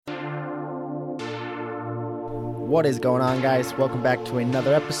What is going on, guys? Welcome back to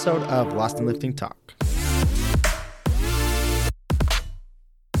another episode of Lost in Lifting Talk.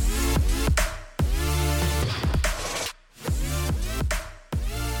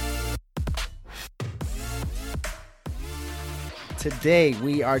 Today,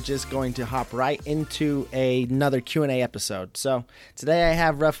 we are just going to hop right into another Q&A episode. So today I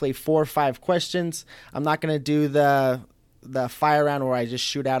have roughly 4 or 5 questions. I'm not going to do the fire round where I just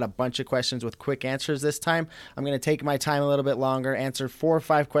shoot out a bunch of questions with quick answers this time. I'm going to take my time a little bit longer, answer 4 or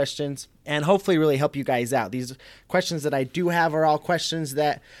 5 questions, and hopefully really help you guys out. These questions that I do have are all questions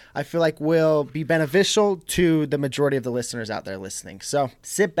that I feel like will be beneficial to the majority of the listeners out there listening. So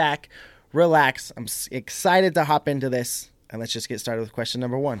sit back, relax. I'm excited to hop into this. And let's just get started with question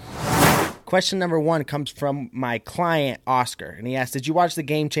number 1. Question number 1 comes from my client, Oscar. And he asked, did you watch the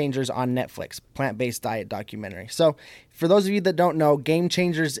Game Changers on Netflix, plant-based diet documentary? So for those of you that don't know, Game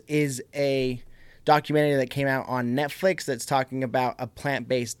Changers is a documentary that came out on Netflix that's talking about a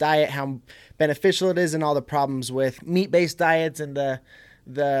plant-based diet, how beneficial it is, and all the problems with meat-based diets and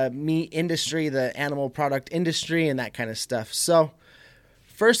the meat industry, the animal product industry, and that kind of stuff. So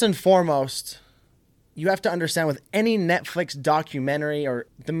first and foremost, you have to understand with any Netflix documentary, or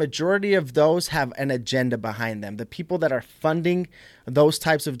the majority of those have an agenda behind them. The people that are funding those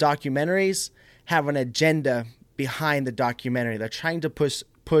types of documentaries have an agenda behind the documentary. They're trying to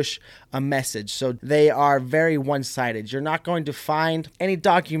push a message. So they are very one-sided. You're not going to find any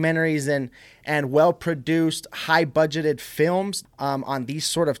documentaries and well-produced, high-budgeted films on these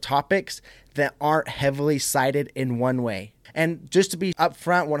sort of topics that aren't heavily sided in one way. And just to be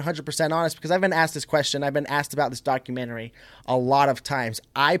upfront, 100% honest, because I've been asked this question, I've been asked about this documentary a lot of times.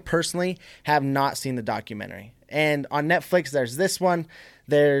 I personally have not seen the documentary. And on Netflix, there's this one.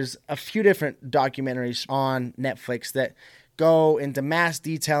 There's a few different documentaries on Netflix that go into mass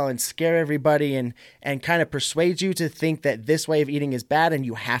detail and scare everybody and kind of persuade you to think that this way of eating is bad and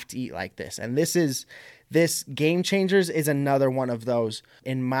you have to eat like this. And this Game Changers is another one of those,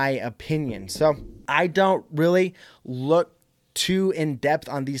 in my opinion. So I don't really look too in depth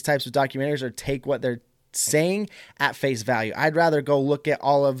on these types of documentaries or take what they're saying at face value. I'd rather go look at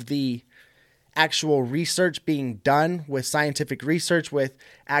all of the actual research being done with scientific research, with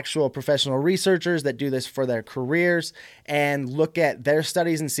actual professional researchers that do this for their careers, and look at their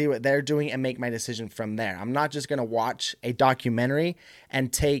studies and see what they're doing and make my decision from there. I'm not just going to watch a documentary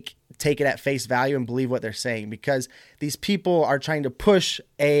and take it at face value and believe what they're saying, because these people are trying to push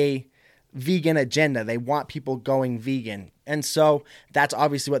a vegan agenda. They want people going vegan. And so that's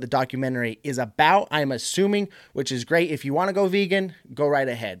obviously what the documentary is about, I'm assuming, which is great. If you want to go vegan, go right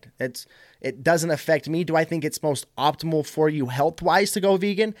ahead. It doesn't affect me. Do I think it's most optimal for you health-wise to go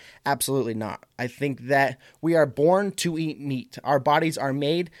vegan? Absolutely not. I think that we are born to eat meat. Our bodies are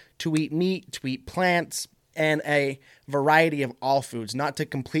made to eat meat, to eat plants, and a variety of all foods, not to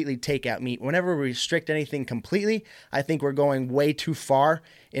completely take out meat. Whenever we restrict anything completely, I think we're going way too far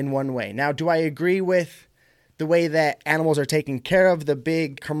in one way. Now, do I agree with the way that animals are taken care of, the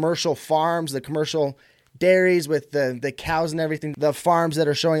big commercial farms, the commercial dairies with the cows and everything, the farms that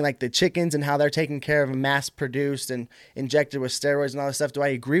are showing like the chickens and how they're taken care of and mass produced and injected with steroids and all this stuff? Do I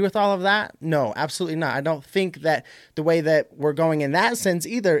agree with all of that? No, absolutely not. I don't think that the way that we're going in that sense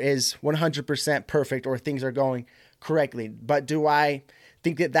either is 100% perfect or things are going correctly. But do I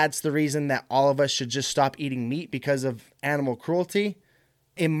think that that's the reason that all of us should just stop eating meat because of animal cruelty?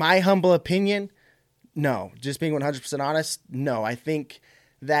 In my humble opinion, no. Just being 100% honest, no. I think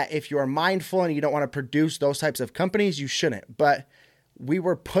that if you're mindful and you don't want to produce those types of companies, you shouldn't. But we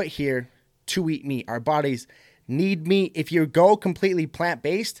were put here to eat meat. Our bodies need meat. If you go completely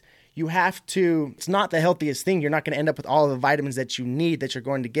plant-based, you have to, it's not the healthiest thing. You're not going to end up with all of the vitamins that you need that you're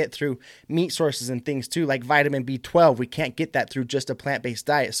going to get through meat sources and things too, like vitamin B12. We can't get that through just a plant-based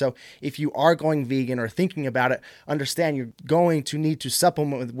diet. So if you are going vegan or thinking about it, understand you're going to need to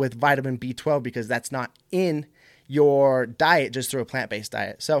supplement with vitamin B12 because that's not in your diet just through a plant-based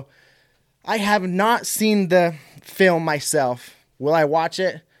diet. So I have not seen the film myself. Will I watch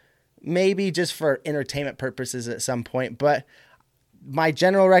it? Maybe just for entertainment purposes at some point, but my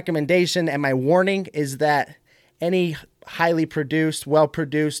general recommendation and my warning is that any highly produced,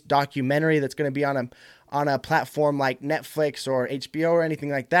 well-produced documentary that's going to be on a platform like Netflix or HBO or anything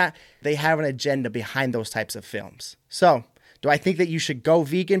like that, they have an agenda behind those types of films. So, do I think that you should go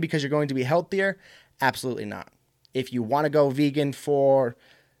vegan because you're going to be healthier? Absolutely not. If you want to go vegan for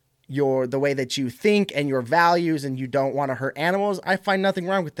the way that you think and your values and you don't want to hurt animals, I find nothing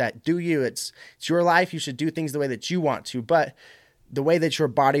wrong with that. Do you? It's your life. You should do things the way that you want to. But the way that your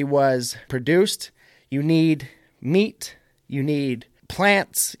body was produced, you need meat, you need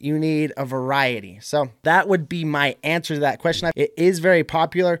plants, you need a variety. So that would be my answer to that question. It is very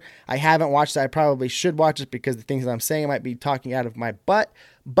popular. I haven't watched it. I probably should watch it because the things that I'm saying I might be talking out of my butt.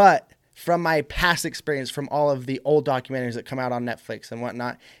 But from my past experience, from all of the old documentaries that come out on Netflix and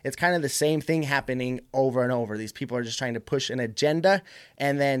whatnot, it's kind of the same thing happening over and over. These people are just trying to push an agenda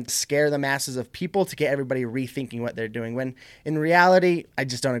and then scare the masses of people to get everybody rethinking what they're doing. When in reality, I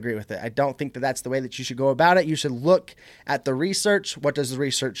just don't agree with it. I don't think that that's the way that you should go about it. You should look at the research. What does the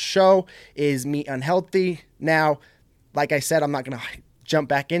research show? Is meat unhealthy? Now, like I said, I'm not going to jump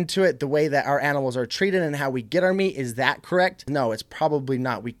back into it. The way that our animals are treated and how we get our meat, is that correct? No, it's probably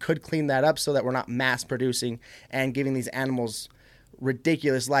not. We could clean that up so that we're not mass producing and giving these animals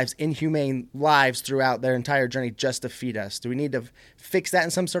ridiculous lives, inhumane lives throughout their entire journey just to feed us. Do we need to fix that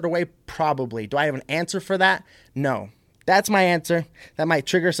in some sort of way? Probably. Do I have an answer for that? No. That's my answer. That might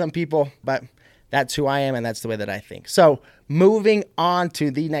trigger some people, but that's who I am and that's the way that I think. So moving on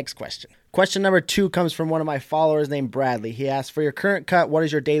to the next question. Question number 2 comes from one of my followers named Bradley. He asked, for your current cut, what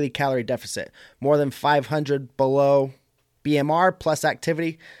is your daily calorie deficit? More than 500 below BMR plus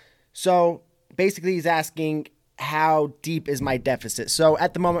activity. So basically he's asking, how deep is my deficit? So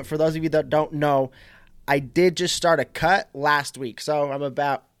at the moment, for those of you that don't know, I did just start a cut last week. So I'm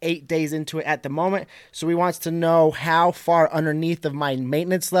about 8 days into it at the moment. So he wants to know how far underneath of my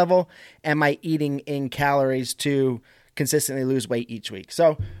maintenance level am I eating in calories to consistently lose weight each week.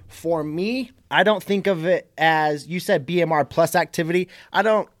 So for me, I don't think of it as, you said BMR plus activity. I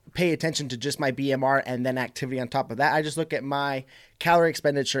don't pay attention to just my BMR and then activity on top of that. I just look at my calorie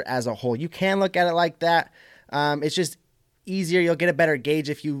expenditure as a whole. You can look at it like that. It's just easier. You'll get a better gauge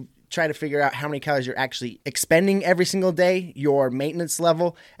if you try to figure out how many calories you're actually expending every single day, your maintenance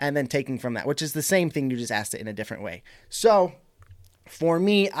level, and then taking from that, which is the same thing. You just asked it in a different way. So for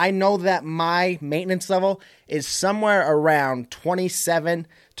me, I know that my maintenance level is somewhere around 27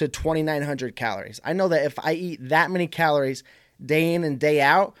 to 2,900 calories. I know that if I eat that many calories day in and day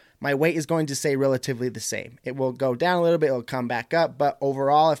out, my weight is going to stay relatively the same. It will go down a little bit, it'll come back up, but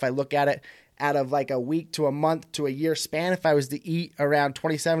overall, if I look at it out of like a week to a month to a year span, if I was to eat around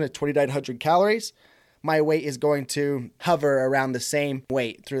 27 to 2,900 calories, my weight is going to hover around the same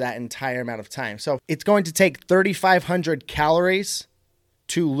weight through that entire amount of time. So it's going to take 3,500 calories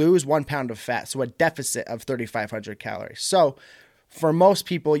to lose 1 pound of fat. So a deficit of 3,500 calories. So for most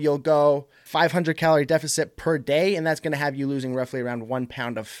people, you'll go 500 calorie deficit per day, and that's going to have you losing roughly around 1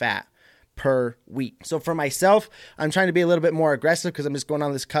 pound of fat per week. So for myself, I'm trying to be a little bit more aggressive because I'm just going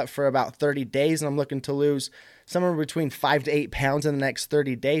on this cut for about 30 days and I'm looking to lose somewhere between 5 to 8 pounds in the next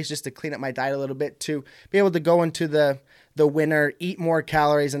 30 days just to clean up my diet a little bit, to be able to go into the winter, eat more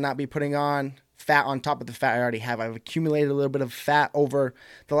calories and not be putting on fat on top of the fat I already have. I've accumulated a little bit of fat over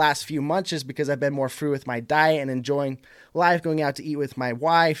the last few months just because I've been more free with my diet and enjoying life, going out to eat with my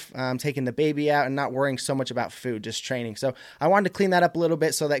wife, taking the baby out and not worrying so much about food, just training. So I wanted to clean that up a little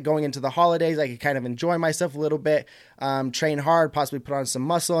bit so that going into the holidays, I could kind of enjoy myself a little bit, train hard, possibly put on some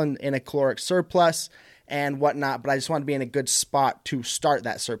muscle and in a caloric surplus and whatnot. But I just want to be in a good spot to start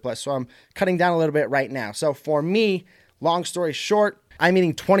that surplus. So I'm cutting down a little bit right now. So for me, long story short, I'm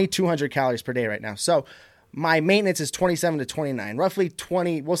eating 2,200 calories per day right now. So my maintenance is 27 to 29, roughly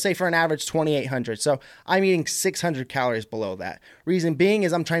 20, we'll say for an average 2,800. So I'm eating 600 calories below that. Reason being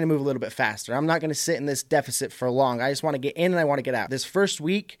is I'm trying to move a little bit faster. I'm not going to sit in this deficit for long. I just want to get in and I want to get out. This first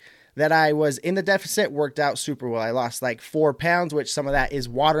week that I was in the deficit worked out super well. I lost like 4 pounds, which some of that is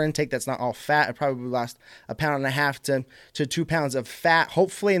water intake. That's not all fat. I probably lost 1.5 pounds to 2 pounds of fat.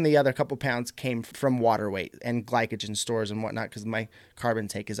 Hopefully, and the other couple pounds came from water weight and glycogen stores and whatnot because my carb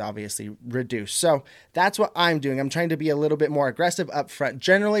intake is obviously reduced. So that's what I'm doing. I'm trying to be a little bit more aggressive up front.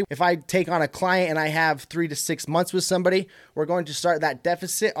 Generally, if I take on a client and I have 3 to 6 months with somebody, we're going to start that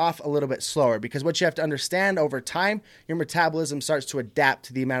deficit off a little bit slower because what you have to understand over time, your metabolism starts to adapt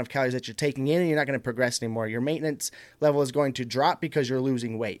to the amount of calories that you're taking in and you're not going to progress anymore. Your maintenance level is going to drop because you're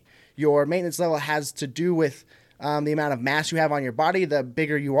losing weight. Your maintenance level has to do with the amount of mass you have on your body. The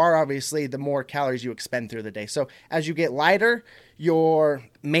bigger you are, obviously, the more calories you expend through the day. So as you get lighter, your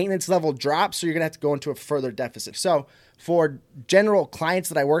maintenance level drops, so you're going to have to go into a further deficit. So for general clients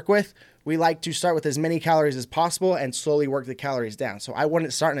that I work with, we like to start with as many calories as possible and slowly work the calories down. So I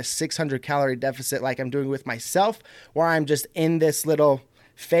wouldn't start in a 600 calorie deficit like I'm doing with myself, where I'm just in this little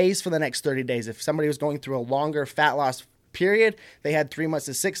phase for the next 30 days. If somebody was going through a longer fat loss period, they had 3 months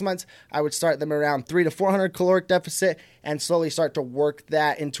to 6 months, I would start them around 300 to 400 caloric deficit and slowly start to work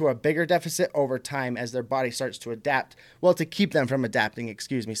that into a bigger deficit over time as their body starts to adapt. Well, to keep them from adapting,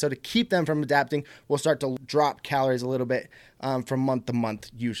 So to keep them from adapting, we'll start to drop calories a little bit from month to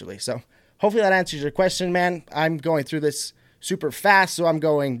month usually. So hopefully that answers your question, man. I'm going through this super fast. So I'm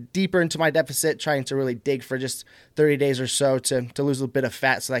going deeper into my deficit, trying to really dig for just 30 days or so to lose a little bit of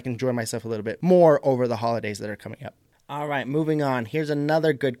fat so that I can enjoy myself a little bit more over the holidays that are coming up. All right, moving on. Here's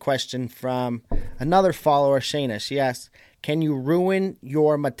another good question from another follower, Shayna. She asks, can you ruin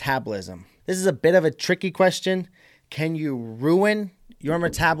your metabolism? This is a bit of a tricky question. Can you ruin your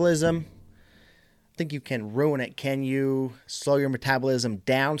metabolism? I think you can ruin it. Can you slow your metabolism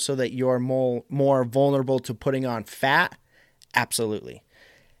down so that you're more vulnerable to putting on fat? Absolutely.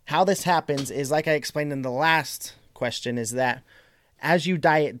 How this happens is, like I explained in the last question, is that as you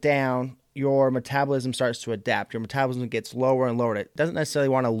diet down, your metabolism starts to adapt. Your metabolism gets lower and lower. It doesn't necessarily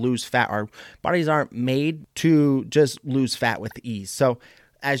want to lose fat. Our bodies aren't made to just lose fat with ease. So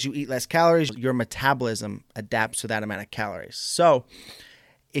as you eat less calories, your metabolism adapts to that amount of calories. So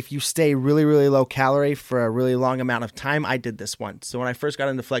if you stay really, really low calorie for a really long amount of time, I did this once. So when I first got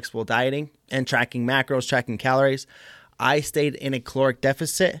into flexible dieting and tracking macros, tracking calories, I stayed in a caloric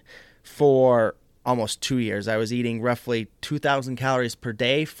deficit for almost 2 years. I was eating roughly 2,000 calories per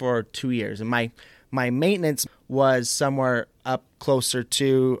day for 2 years. And my maintenance was somewhere up closer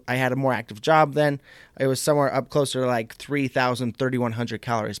to, I had a more active job then. It was somewhere up closer to like 3,000, 3,100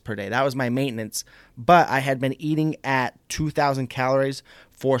 calories per day. That was my maintenance. But I had been eating at 2,000 calories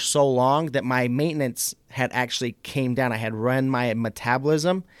for so long that my maintenance had actually came down. I had run my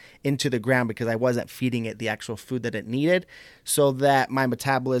metabolism into the ground because I wasn't feeding it the actual food that it needed, so that my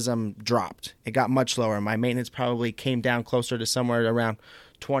metabolism dropped. It got much lower. My maintenance probably came down closer to somewhere around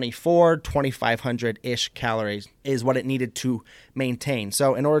 2,500-ish calories is what it needed to maintain.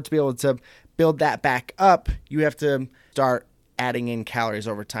 So in order to be able to build that back up, you have to start adding in calories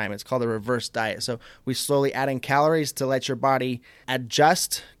over time. It's called a reverse diet. So we slowly add in calories to let your body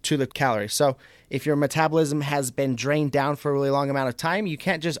adjust to the calories. So if your metabolism has been drained down for a really long amount of time, you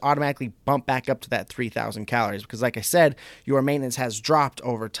can't just automatically bump back up to that 3,000 calories because, like I said, your maintenance has dropped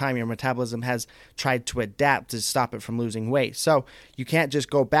over time. Your metabolism has tried to adapt to stop it from losing weight. So you can't just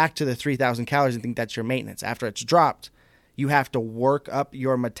go back to the 3,000 calories and think that's your maintenance. After it's dropped, you have to work up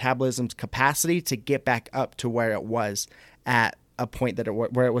your metabolism's capacity to get back up to where it was at a point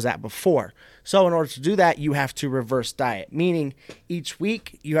where it was at before. So in order to do that, you have to reverse diet, meaning each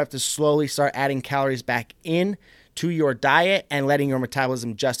week you have to slowly start adding calories back in to your diet and letting your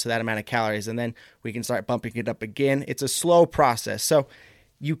metabolism adjust to that amount of calories. And then we can start bumping it up again. It's a slow process. So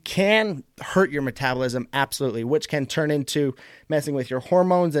you can hurt your metabolism, absolutely, which can turn into messing with your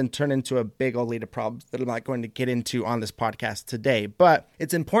hormones and turn into a big old lead of problems that I'm not going to get into on this podcast today. But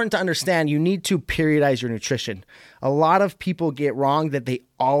it's important to understand you need to periodize your nutrition. A lot of people get wrong that they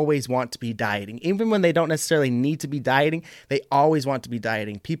always want to be dieting. Even when they don't necessarily need to be dieting, they always want to be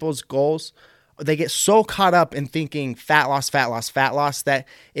dieting. People's goals, they get so caught up in thinking fat loss, that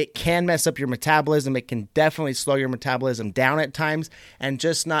it can mess up your metabolism. It can definitely slow your metabolism down at times and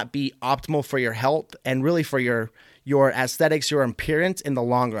just not be optimal for your health and really for your aesthetics, your appearance in the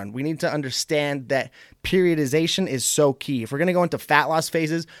long run. We need to understand that periodization is so key. If we're going to go into fat loss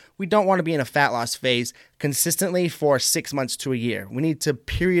phases, we don't want to be in a fat loss phase consistently for 6 months to a year. We need to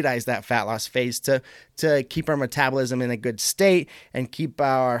periodize that fat loss phase to keep our metabolism in a good state and keep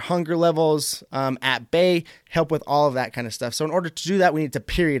our hunger levels at bay, help with all of that kind of stuff. So in order to do that, we need to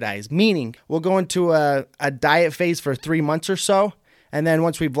periodize, meaning we'll go into a diet phase for 3 months or so. And then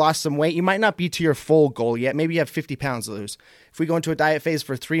once we've lost some weight, you might not be to your full goal yet. Maybe you have 50 pounds to lose. If we go into a diet phase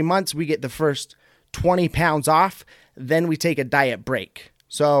for 3 months, we get the first 20 pounds off. Then we take a diet break.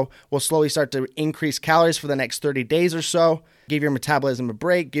 So we'll slowly start to increase calories for the next 30 days or so. Give your metabolism a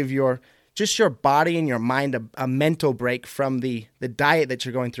break. Give your body and your mind a mental break from the diet that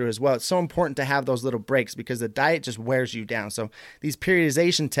you're going through as well. It's so important to have those little breaks because the diet just wears you down. So these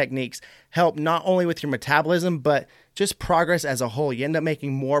periodization techniques help not only with your metabolism, but just progress as a whole. You end up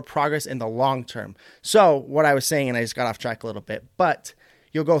making more progress in the long term. So what I was saying, and I just got off track a little bit, but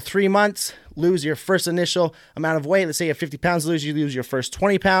you'll go 3 months, lose your first initial amount of weight. Let's say you have 50 pounds to lose, you lose your first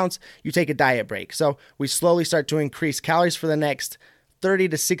 20 pounds, you take a diet break. So we slowly start to increase calories for the next 30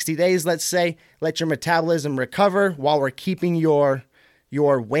 to 60 days, let's say. Let your metabolism recover while we're keeping your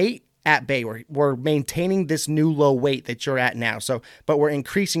weight at bay. We're maintaining this new low weight that you're at now. So, but we're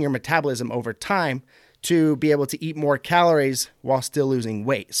increasing your metabolism over time to be able to eat more calories while still losing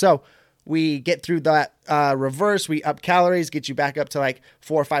weight. So we get through that reverse, we up calories, get you back up to like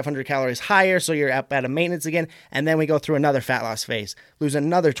 400 or 500 calories higher, so you're up at a maintenance again, and then we go through another fat loss phase, lose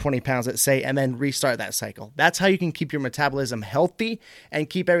another 20 pounds, let's say, and then restart that cycle. That's how you can keep your metabolism healthy and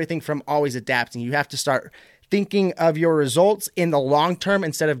keep everything from always adapting. You have to start thinking of your results in the long term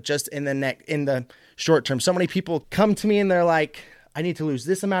instead of just in the short term. So many people come to me and they're like, I need to lose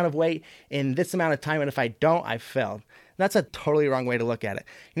this amount of weight in this amount of time, and if I don't, I've failed. That's a totally wrong way to look at it.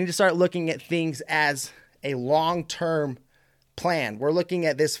 You need to start looking at things as a long-term plan. We're looking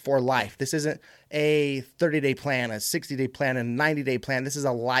at this for life. This isn't a 30-day plan, a 60-day plan, and a 90-day plan. This is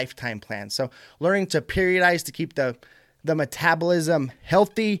a lifetime plan. So learning to periodize to keep the metabolism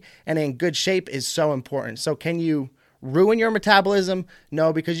healthy and in good shape is so important. So can you ruin your metabolism?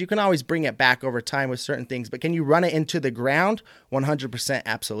 No, because you can always bring it back over time with certain things. But can you run it into the ground? 100%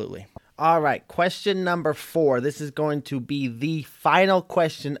 absolutely. All right, question number 4. This is going to be the final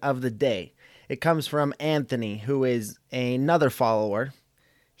question of the day. It comes from Anthony, who is another follower.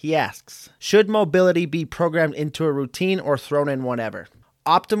 He asks, should mobility be programmed into a routine or thrown in whenever?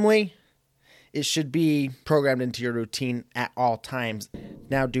 Optimally, it should be programmed into your routine at all times.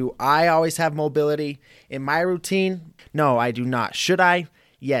 Now, do I always have mobility in my routine? No, I do not. Should I?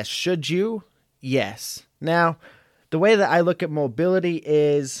 Yes. Should you? Yes. Now, the way that I look at mobility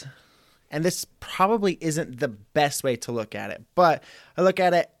is, and this probably isn't the best way to look at it, but I look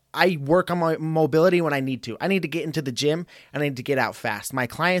at it, I work on my mobility when I need to. I need to get into the gym and I need to get out fast. My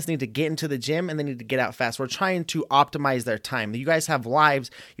clients need to get into the gym and they need to get out fast. We're trying to optimize their time. You guys have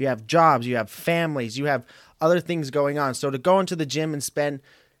lives, you have jobs, you have families, you have other things going on. So to go into the gym and spend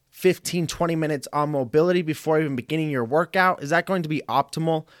 15, 20 minutes on mobility before even beginning your workout, is that going to be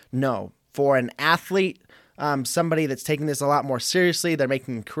optimal? No. For an athlete, somebody that's taking this a lot more seriously, they're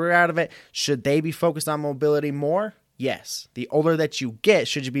making a career out of it, should they be focused on mobility more? Yes. The older that you get,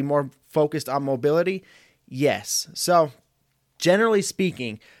 should you be more focused on mobility? Yes. So generally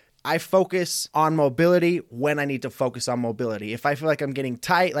speaking, I focus on mobility when I need to focus on mobility. If I feel like I'm getting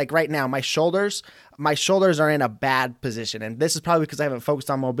tight, like right now, my shoulders are in a bad position. And this is probably because I haven't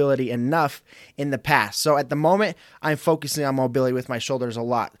focused on mobility enough in the past. So at the moment, I'm focusing on mobility with my shoulders a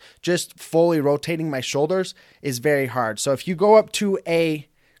lot. Just fully rotating my shoulders is very hard. So if you go up to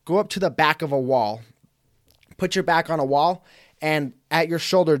the back of a wall, put your back on a wall and at your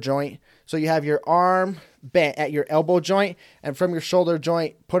shoulder joint, so you have your arm bent at your elbow joint, and from your shoulder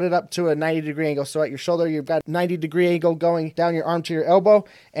joint, put it up to a 90-degree angle. So at your shoulder, you've got 90-degree angle going down your arm to your elbow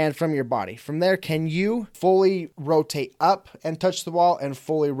and from your body. From there, can you fully rotate up and touch the wall and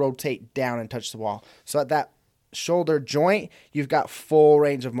fully rotate down and touch the wall? So at that shoulder joint, you've got full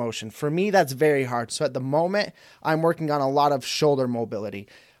range of motion. For me, that's very hard. So at the moment, I'm working on a lot of shoulder mobility.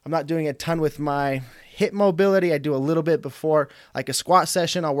 I'm not doing a ton with my hip mobility. I do a little bit before like a squat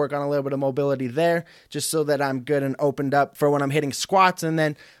session. I'll work on a little bit of mobility there just so that I'm good and opened up for when I'm hitting squats. And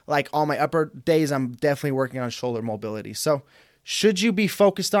then like all my upper days, I'm definitely working on shoulder mobility. So should you be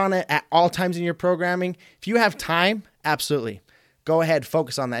focused on it at all times in your programming? If you have time, absolutely. Go ahead,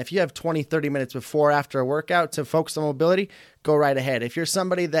 focus on that. If you have 20, 30 minutes before or after a workout to focus on mobility, go right ahead. If you're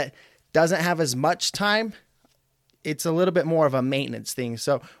somebody that doesn't have as much time, it's a little bit more of a maintenance thing.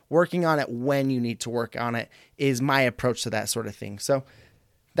 So working on it when you need to work on it is my approach to that sort of thing. So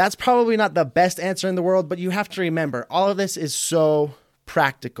that's probably not the best answer in the world, but you have to remember all of this is so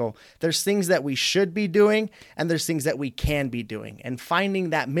practical. There's things that we should be doing and there's things that we can be doing, and finding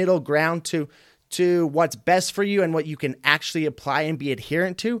that middle ground to what's best for you and what you can actually apply and be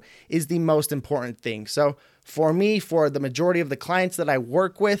adherent to is the most important thing. So for me, for the majority of the clients that I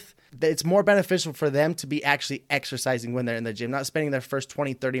work with, it's more beneficial for them to be actually exercising when they're in the gym, not spending their first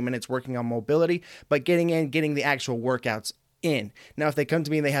 20, 30 minutes working on mobility, but getting the actual workouts in. Now, if they come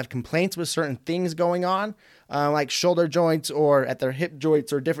to me and they have complaints with certain things going on, like shoulder joints or at their hip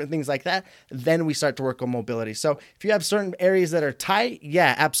joints or different things like that, then we start to work on mobility. So if you have certain areas that are tight,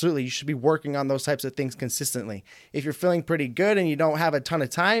 yeah, absolutely. You should be working on those types of things consistently. If you're feeling pretty good and you don't have a ton of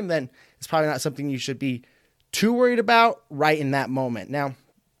time, then it's probably not something you should be too worried about right in that moment. Now,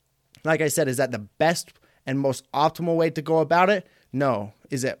 like I said, is that the best and most optimal way to go about it? No.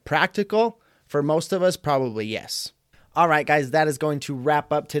 Is it practical? For most of us, probably yes. All right, guys, that is going to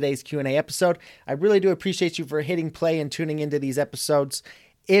wrap up today's Q&A episode. I really do appreciate you for hitting play and tuning into these episodes.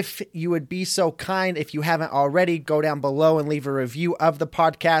 If you would be so kind, if you haven't already, go down below and leave a review of the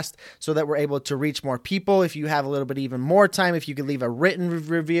podcast so that we're able to reach more people. If you have a little bit even more time, if you could leave a written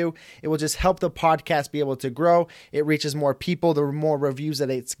review, it will just help the podcast be able to grow. It reaches more people, the more reviews that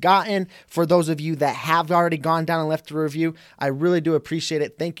it's gotten. For those of you that have already gone down and left a review, I really do appreciate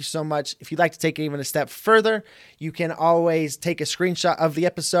it. Thank you so much. If you'd like to take it even a step further, you can always take a screenshot of the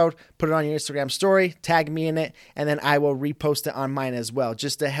episode, put it on your Instagram story, tag me in it, and then I will repost it on mine as well,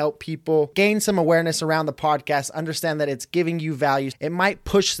 just to help people gain some awareness around the podcast, understand that it's giving you value. It might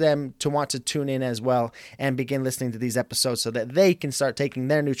push them to want to tune in as well and begin listening to these episodes so that they can start taking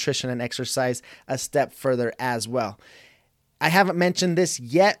their nutrition and exercise a step further as well. I haven't mentioned this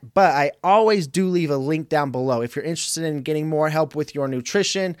yet, but I always do leave a link down below. If you're interested in getting more help with your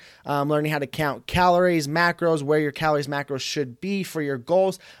nutrition, learning how to count calories, macros, where your calories, macros should be for your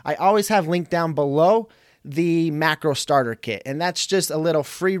goals, I always have linked down below the macro starter kit. And that's just a little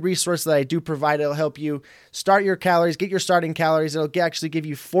free resource that I do provide. It'll help you start your calories, get your starting calories. It'll actually give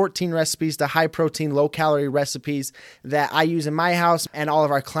you 14 recipes to high protein, low calorie recipes that I use in my house, and all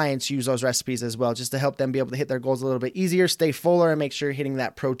of our clients use those recipes as well, just to help them be able to hit their goals a little bit easier, stay fuller, and make sure you're hitting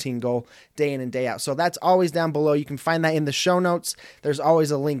that protein goal day in and day out. So that's always down below. You can find that in the show notes. There's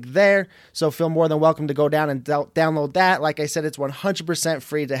always a link there. So feel more than welcome to go down and download that. Like I said, it's 100%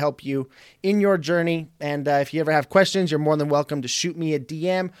 free to help you in your journey. And if you ever have questions, you're more than welcome to shoot me a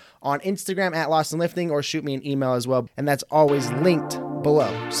DM on Instagram at Lost in Lifting, or shoot me an email as well. And that's always linked below.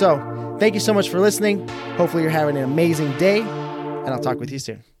 So thank you so much for listening. Hopefully you're having an amazing day, and I'll talk with you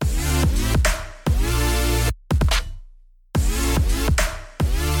soon.